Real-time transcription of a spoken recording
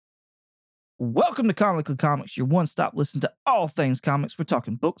Welcome to Comically Comics, your one-stop listen to all things comics. We're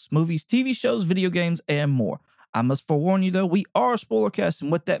talking books, movies, TV shows, video games, and more. I must forewarn you, though, we are a spoilercast,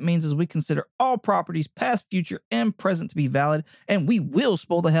 and what that means is we consider all properties, past, future, and present, to be valid, and we will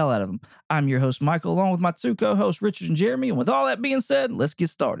spoil the hell out of them. I'm your host, Michael, along with my two co-hosts, Richard and Jeremy, and with all that being said, let's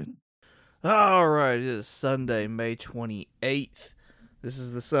get started. All right, it is Sunday, May 28th. This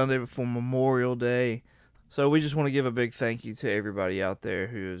is the Sunday before Memorial Day. So we just want to give a big thank you to everybody out there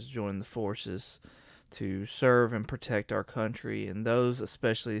who has joined the forces to serve and protect our country, and those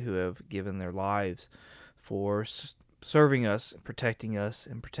especially who have given their lives for serving us, protecting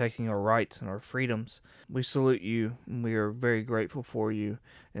our rights and our freedoms. We salute you, and we are very grateful for you,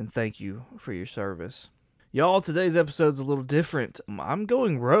 and thank you for your service. Y'all, today's episode's a little different. I'm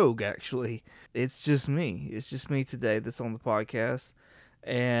going rogue, actually. It's just me. It's just me today that's on the podcast.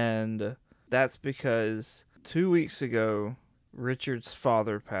 And that's because 2 weeks ago, Richard's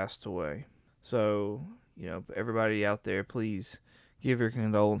father passed away. So, everybody out there, please give your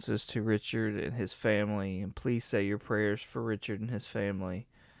condolences to Richard and his family. And please say your prayers for Richard and his family.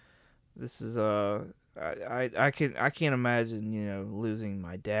 This is, I can't imagine, losing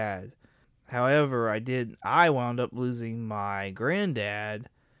my dad. However, I wound up losing my granddad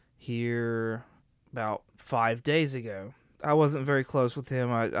here about 5 days ago. I wasn't very close with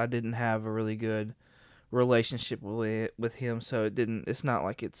him. I didn't have a really good relationship with him, so it's not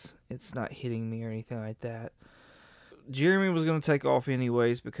like it's not hitting me or anything like that. Jeremy was going to take off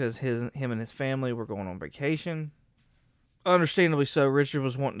anyways because him and his family were going on vacation. Understandably so, Richard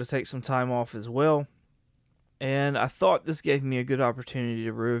was wanting to take some time off as well. And I thought this gave me a good opportunity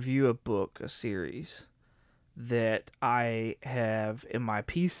to review a series that I have in my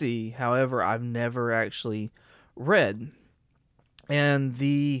PC. However, I've never actually read. And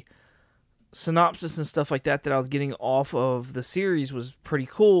the synopsis and stuff like that I was getting off of the series was pretty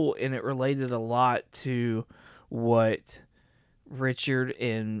cool, and it related a lot to what Richard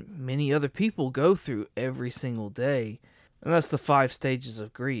and many other people go through every single day. And that's the 5 stages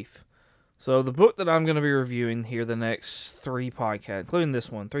of grief. So the book that I'm going to be reviewing here the next 3 podcasts, including this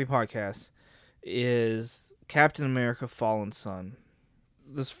one, 3 podcasts, is Captain America Fallen Son.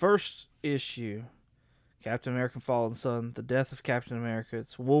 This first issue, Captain America Fallen Son, The Death of Captain America,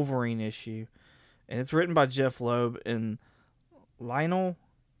 it's a Wolverine issue, and it's written by Jeff Loeb and Leinil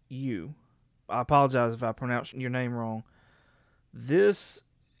Yu. I apologize if I pronounced your name wrong. This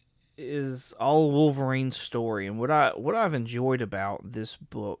is all Wolverine's story, and what I've enjoyed about this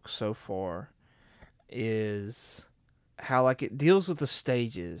book so far is how it deals with the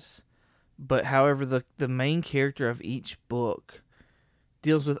stages, but however the main character of each book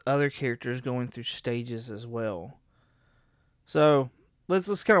deals with other characters going through stages as well. So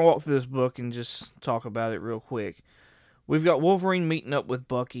let's kind of walk through this book and just talk about it real quick. We've got Wolverine meeting up with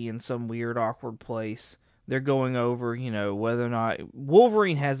Bucky in some weird, awkward place. They're going over, whether or not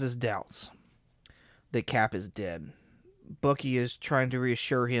Wolverine has his doubts that Cap is dead. Bucky is trying to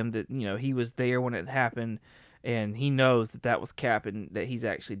reassure him that, he was there when it happened, and he knows that was Cap and that he's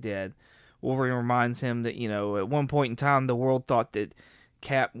actually dead. Wolverine reminds him that, at one point in time, the world thought that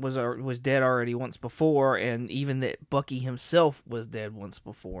Cap was dead already once before, and even that Bucky himself was dead once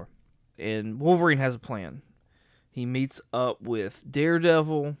before. And Wolverine has a plan. He meets up with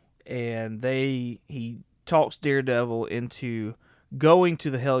Daredevil, and he talks Daredevil into going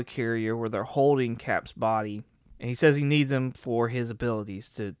to the helicarrier where they're holding Cap's body. And he says he needs him for his abilities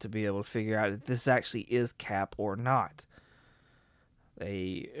to be able to figure out if this actually is Cap or not.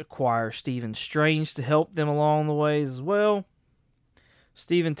 They acquire Stephen Strange to help them along the way as well.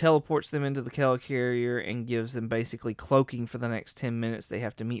 Stephen teleports them into the helicarrier and gives them basically cloaking for the next 10 minutes. They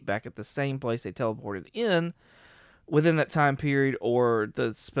have to meet back at the same place they teleported in within that time period, or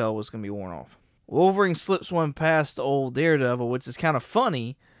the spell was going to be worn off. Wolverine slips one past old Daredevil, which is kind of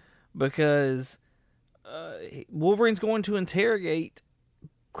funny because Wolverine's going to interrogate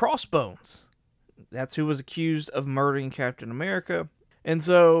Crossbones. That's who was accused of murdering Captain America. And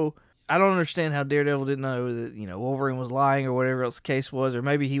so I don't understand how Daredevil didn't know that, Wolverine was lying or whatever else the case was, or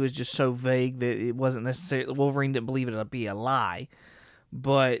maybe he was just so vague that it wasn't necessarily, Wolverine didn't believe it to be a lie.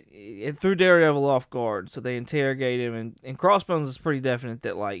 But it threw Daredevil off guard, so they interrogate him, and Crossbones is pretty definite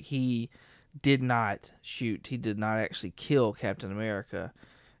that, he did not shoot. He did not actually kill Captain America,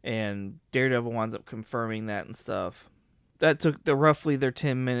 and Daredevil winds up confirming that and stuff. That took roughly their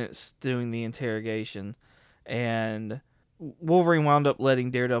 10 minutes doing the interrogation, and Wolverine wound up letting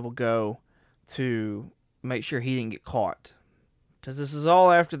Daredevil go to make sure he didn't get caught, because this is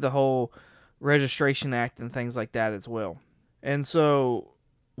all after the whole Registration Act and things like that as well. And so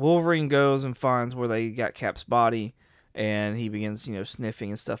Wolverine goes and finds where they got Cap's body, and he begins, sniffing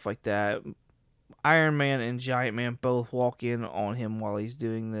and stuff like that. Iron Man and Giant Man both walk in on him while he's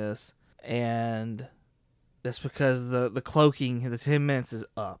doing this, and that's because the cloaking, the 10 minutes is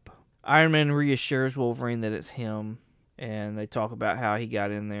up. Iron Man reassures Wolverine that it's him, and they talk about how he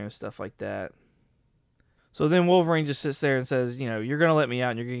got in there and stuff like that. So then Wolverine just sits there and says, you're going to let me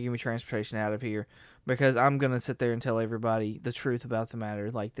out and you're going to give me transportation out of here because I'm going to sit there and tell everybody the truth about the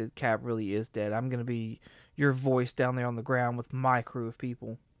matter, like that Cap really is dead. I'm going to be your voice down there on the ground with my crew of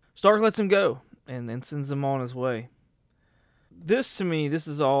people. Stark lets him go and sends him on his way. To me, this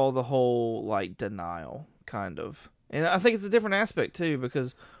is all the whole, denial, kind of. And I think it's a different aspect, too,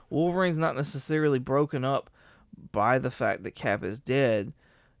 because Wolverine's not necessarily broken up by the fact that Cap is dead,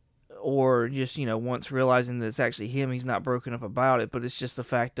 or just, once realizing that it's actually him, he's not broken up about it, but it's just the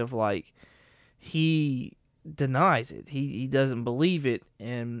fact of, he denies it. He doesn't believe it,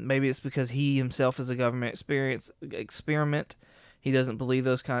 and maybe it's because he himself is a government experiment. He doesn't believe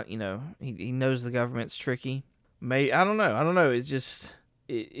those he knows the government's tricky. I don't know. It's just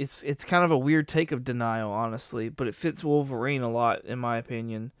it's kind of a weird take of denial, honestly, but it fits Wolverine a lot, in my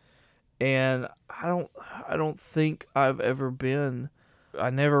opinion. And I don't think I've ever been. I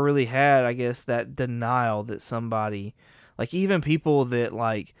never really had, I guess, that denial that somebody, even people that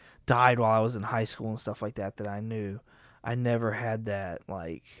died while I was in high school and stuff like that I knew. I never had that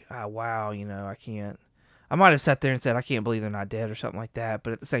wow, I can't. I might have sat there and said I can't believe they're not dead or something like that,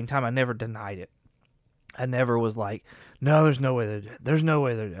 but at the same time I never denied it. I never was like, no, there's no way they're dead. There's no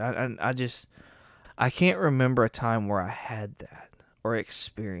way they're dead. I can't remember a time where I had that or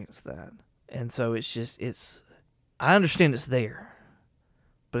experienced that. And so I understand it's there,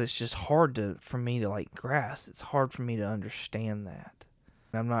 but it's just hard for me to grasp. It's hard for me to understand that.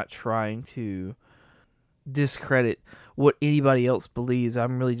 I'm not trying to discredit what anybody else believes.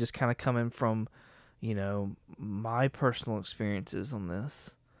 I'm really just kind of coming from, my personal experiences on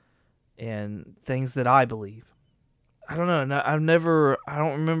this and things that I believe. I don't know. I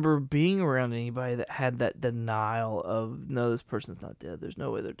don't remember being around anybody that had that denial of, no, this person's not dead. There's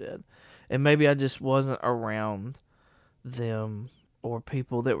no way they're dead. And maybe I just wasn't around them or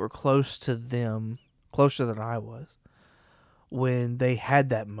people that were close to them, closer than I was, when they had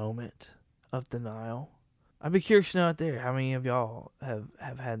that moment of denial. I'd be curious to know out there how many of y'all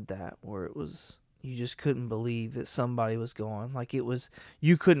have had that where it was, you just couldn't believe that somebody was gone.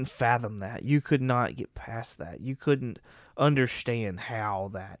 You couldn't fathom that. You could not get past that. You couldn't understand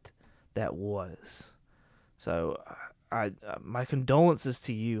how that was. So my condolences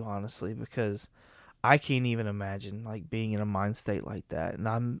to you, honestly, because I can't even imagine being in a mind state like that.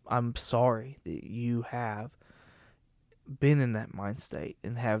 And I'm sorry that you have been in that mind state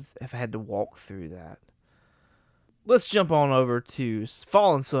and have had to walk through that. Let's jump on over to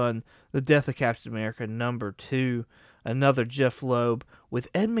Fallen Son, The Death of Captain America #2, another Jeff Loeb with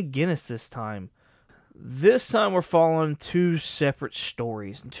Ed McGuinness this time. This time we're following two separate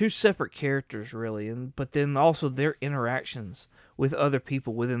stories and two separate characters, really, but then also their interactions with other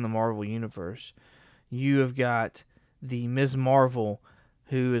people within the Marvel Universe. You have got the Ms. Marvel,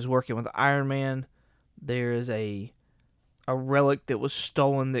 who is working with Iron Man. There is a relic that was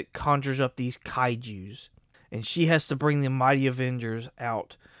stolen that conjures up these kaijus. And she has to bring the Mighty Avengers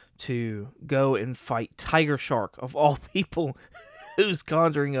out to go and fight Tiger Shark, of all people, who's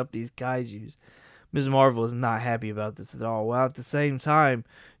conjuring up these kaijus. Ms. Marvel is not happy about this at all. While at the same time,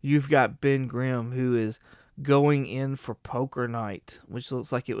 you've got Ben Grimm, who is going in for poker night, which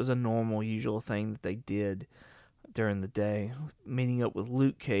looks like it was a normal, usual thing that they did during the day, meeting up with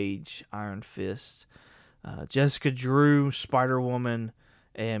Luke Cage, Iron Fist, Jessica Drew, Spider-Woman,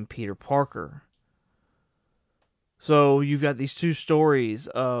 and Peter Parker. So you've got these two stories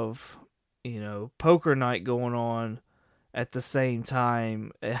of, poker night going on at the same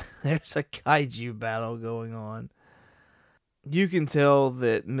time. There's a kaiju battle going on. You can tell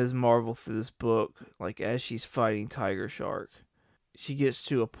that Ms. Marvel through this book, as she's fighting Tiger Shark, she gets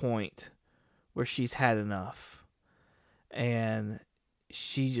to a point where she's had enough. And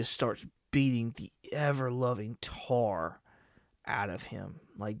she just starts beating the ever-loving tar out of him.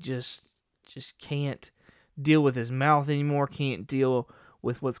 Just can't deal with his mouth anymore, can't deal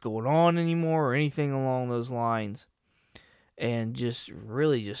with what's going on anymore or anything along those lines, and just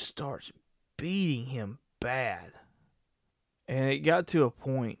starts beating him bad. And it got to a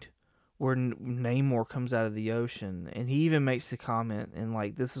point where Namor comes out of the ocean, and he even makes the comment, and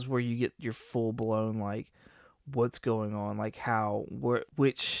this is where you get your full blown what's going on,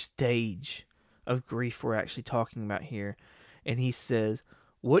 which stage of grief we're actually talking about here. And he says,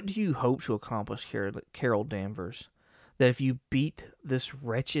 "What do you hope to accomplish, Carol Danvers? That if you beat this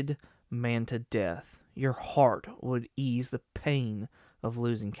wretched man to death, your heart would ease the pain of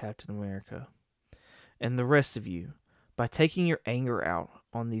losing Captain America." and the rest of you, by taking your anger out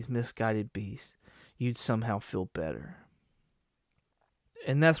on these misguided beasts, you'd somehow feel better.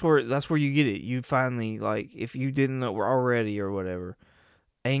 And that's where you get it. You finally, like, if you didn't know already or whatever,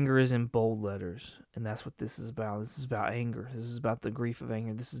 anger is in bold letters, and that's what this is about. This is about anger. This is about the grief of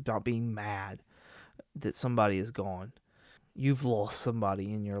anger. This is about being mad that somebody is gone. You've lost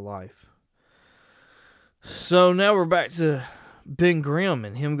somebody in your life. So now we're back to Ben Grimm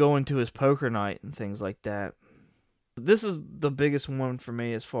and him going to his poker night and things like that. This is the biggest one for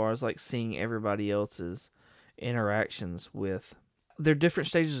me as far as like seeing everybody else's interactions with their different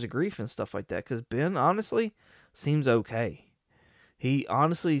stages of grief and stuff like that. Because Ben honestly seems okay. He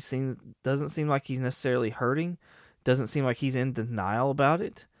honestly doesn't seem like he's necessarily hurting. Doesn't seem like he's in denial about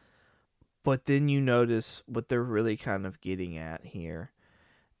it. But then you notice what they're really kind of getting at here.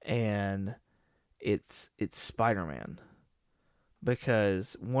 And it's Spider-Man.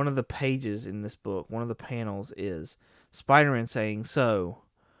 Because one of the pages in this book, one of the panels is Spider-Man saying, "So,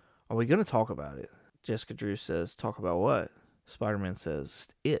 are we going to talk about it?" Jessica Drew says, "Talk about what?" Spider-Man says,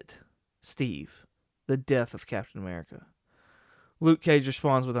 Steve, the death of Captain America." Luke Cage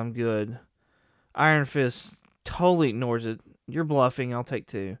responds with, "I'm good." Iron Fist totally ignores it. "You're bluffing, I'll take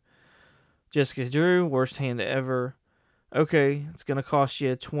 2. Jessica Drew, worst hand ever. "Okay, it's going to cost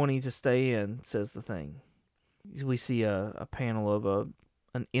you 20 to stay in," says the Thing. We see a panel of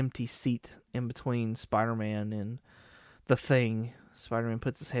an empty seat in between Spider-Man and the Thing. Spider-Man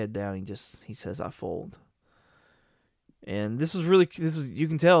puts his head down. He says, "I fold." And you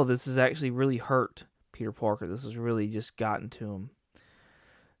can tell this is actually really hurt Peter Parker. This has really just gotten to him.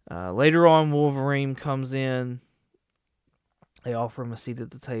 Later on, Wolverine comes in. They offer him a seat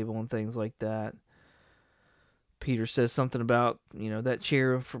at the table and things like that. Peter says something about, that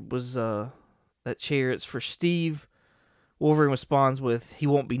chair it's for Steve. Wolverine responds with, "He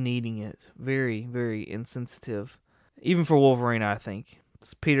won't be needing it." Very, very insensitive. Even for Wolverine, I think.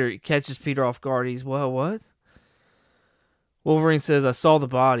 Peter catches Peter off guard. He's, "Well, what?" Wolverine says, "I saw the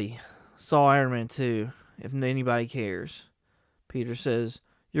body. Saw Iron Man too, if anybody cares." Peter says,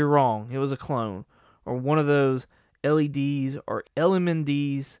 "You're wrong. It was a clone. Or one of those LEDs or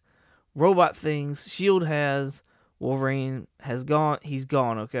LMNDs robot things S.H.I.E.L.D. has. Wolverine has gone. He's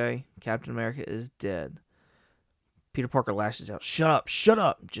gone, okay? Captain America is dead." Peter Parker lashes out, shut up,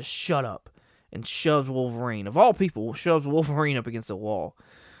 just shut up." And shoves Wolverine, of all people, shoves Wolverine up against a wall.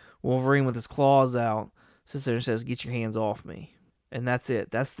 Wolverine, with his claws out, sits there and says, "Get your hands off me." And that's it.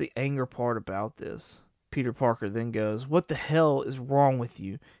 That's the anger part about this. Peter Parker then goes, "What the hell is wrong with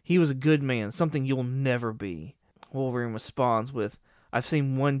you? He was a good man, something you'll never be." Wolverine responds with, "I've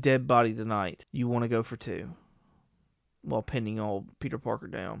seen one dead body tonight. You want to go for 2? While pinning old Peter Parker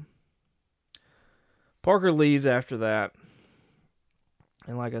down. Parker leaves after that.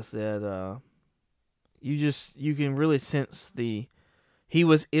 And like I said, you can really sense he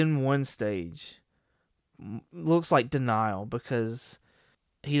was in one stage. Looks like denial, because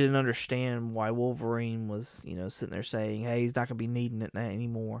he didn't understand why Wolverine was, sitting there saying, "Hey, he's not going to be needing it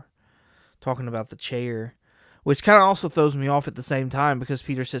anymore." Talking about the chair, which kind of also throws me off at the same time, because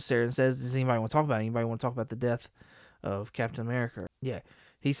Peter sits there and says, "Does anybody want to talk about it? Anybody want to talk about the death of Captain America?" Yeah.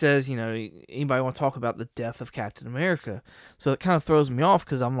 He says, "Anybody want to talk about the death of Captain America?" So it kind of throws me off,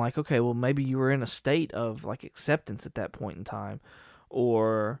 because I'm like, okay, well, maybe you were in a state of like acceptance at that point in time,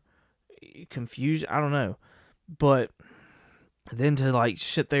 or confusion. I don't know. But then to like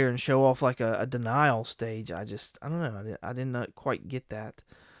sit there and show off like a denial stage, I don't know. I did not quite get that.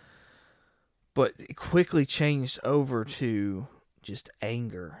 But it quickly changed over to just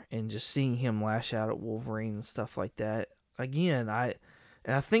anger and just seeing him lash out at Wolverine and stuff like that. Again, I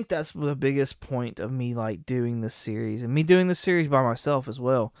think that's the biggest point of me like doing this series, and me doing this series by myself as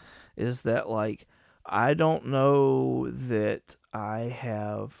well, is that like I don't know that I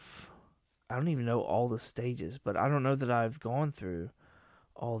don't even know all the stages, but I don't know that I've gone through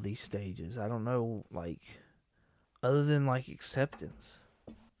all these stages. I don't know, like, other than like acceptance.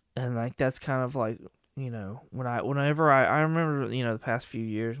 And like that's kind of like, whenever I remember, the past few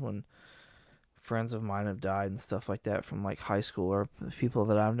years when friends of mine have died and stuff like that from like high school, or people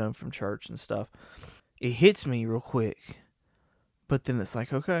that I've known from church and stuff, it hits me real quick. But then it's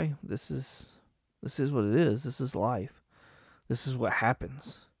like, okay, this is what it is. This is life. This is what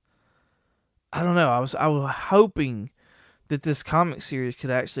happens. I don't know. I was hoping that this comic series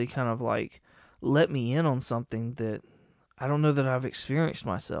could actually kind of like let me in on something that I don't know that I've experienced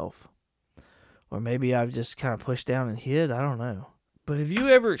myself. Or maybe I've just kind of pushed down and hid. I don't know. But have you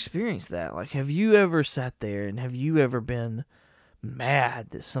ever experienced that? Like, have you ever sat there and have you ever been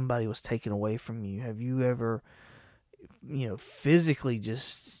mad that somebody was taken away from you? Have you ever, physically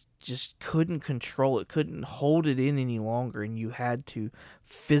just just couldn't control it, couldn't hold it in any longer, and you had to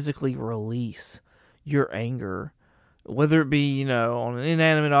physically release your anger, whether it be, on an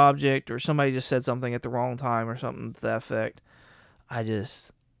inanimate object or somebody just said something at the wrong time or something to that effect. I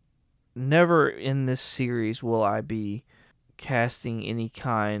just, never in this series will I be casting any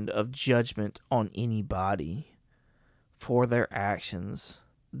kind of judgment on anybody for their actions.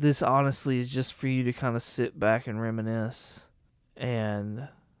 This honestly is just for you to kind of sit back and reminisce and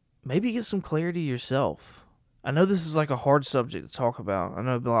maybe get some clarity yourself. I know this is like a hard subject to talk about. I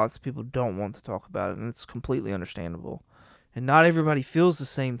know lots of people don't want to talk about it, and it's completely understandable. And not everybody feels the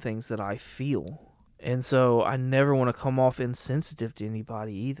same things that I feel. And so I never want to come off insensitive to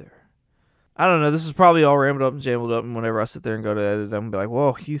anybody either. I don't know, this is probably all rambled up and jambled up, and whenever I sit there and go to edit, I'm going to be like,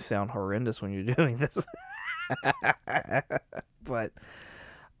 whoa, you sound horrendous when you're doing this. But,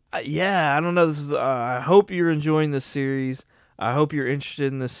 yeah, I don't know. This is. I hope you're enjoying this series. I hope you're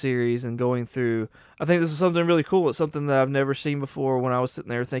interested in this series and going through. I think this is something really cool. It's something that I've never seen before. When I was sitting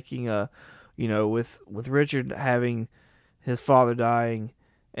there thinking, with Richard having his father dying,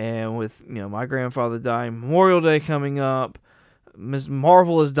 and with my grandfather dying, Memorial Day coming up, Ms.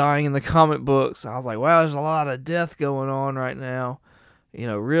 Marvel is dying in the comic books. I was like, wow, there's a lot of death going on right now,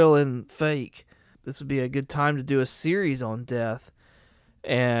 real and fake. This would be a good time to do a series on death.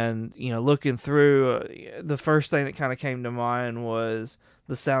 And, looking through, the first thing that kind of came to mind was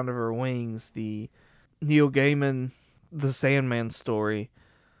The Sound of Her Wings, the Neil Gaiman, The Sandman story.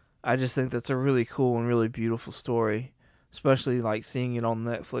 I just think that's a really cool and really beautiful story, especially like seeing it on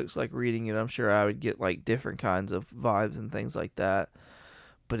Netflix, like reading it. I'm sure I would get like different kinds of vibes and things like that.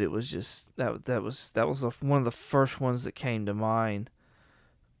 But it was just, that was one of the first ones that came to mind.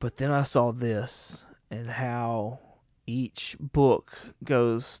 But then I saw this and how each book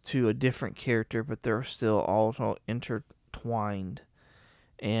goes to a different character, but they're still all intertwined.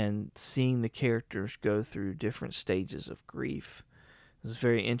 And seeing the characters go through different stages of grief is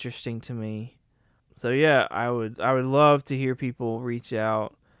very interesting to me. So yeah, I would love to hear people reach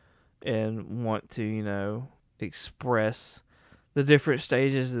out and want to, express the different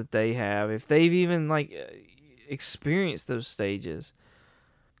stages that they have, if they've even experienced those stages.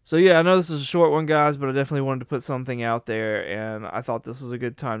 So yeah, I know this is a short one, guys, but I definitely wanted to put something out there, and I thought this was a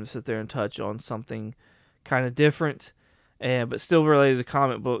good time to sit there and touch on something kind of different, but still related to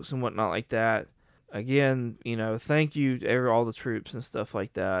comic books and whatnot like that. Again, thank you to all the troops and stuff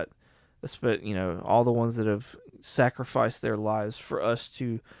like that. All the ones that have sacrificed their lives for us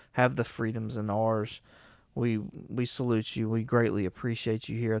to have the freedoms in ours. We salute you. We greatly appreciate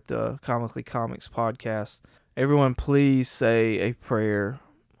you here at the Comically Comics podcast. Everyone, please say a prayer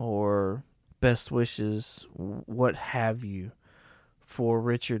or best wishes, what have you, for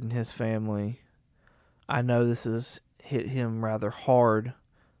Richard and his family. I know this has hit him rather hard,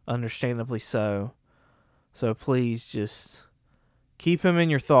 understandably so. So please just keep him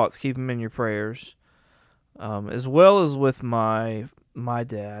in your thoughts, keep him in your prayers. As well as with my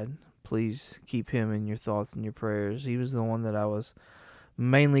dad, please keep him in your thoughts and your prayers. He was the one that I was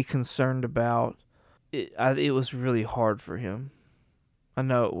mainly concerned about. It was really hard for him. I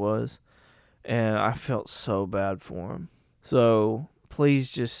know it was. And I felt so bad for him. So please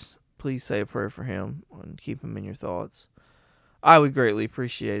say a prayer for him and keep him in your thoughts. I would greatly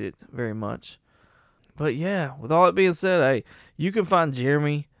appreciate it very much. But yeah, with all that being said, hey, you can find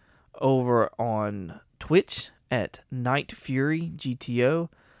Jeremy over on Twitch at Night Fury GTO.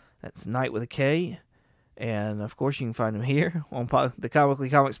 That's Night with a K. And, of course, you can find him here on the Comically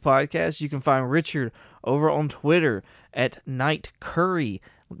Comics podcast. You can find Richard over on Twitter at Night Curry.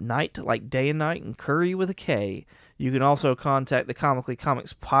 Night like day and night, and Curry with a K. You can also contact the Comically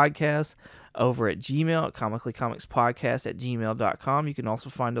Comics podcast over at Gmail at comicallycomicspodcast@gmail.com. You can also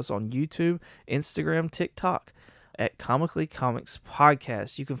find us on YouTube, Instagram, TikTok at Comically Comics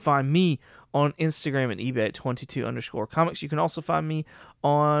Podcast. You can find me on Instagram and eBay at 22_comics. You can also find me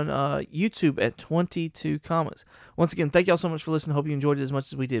on YouTube at 22comics. Once again, thank y'all so much for listening. Hope you enjoyed it as much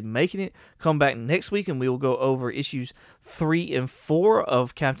as we did making it. Come back next week and we will go over issues 3 and 4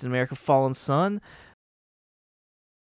 of Captain America Fallen Sun.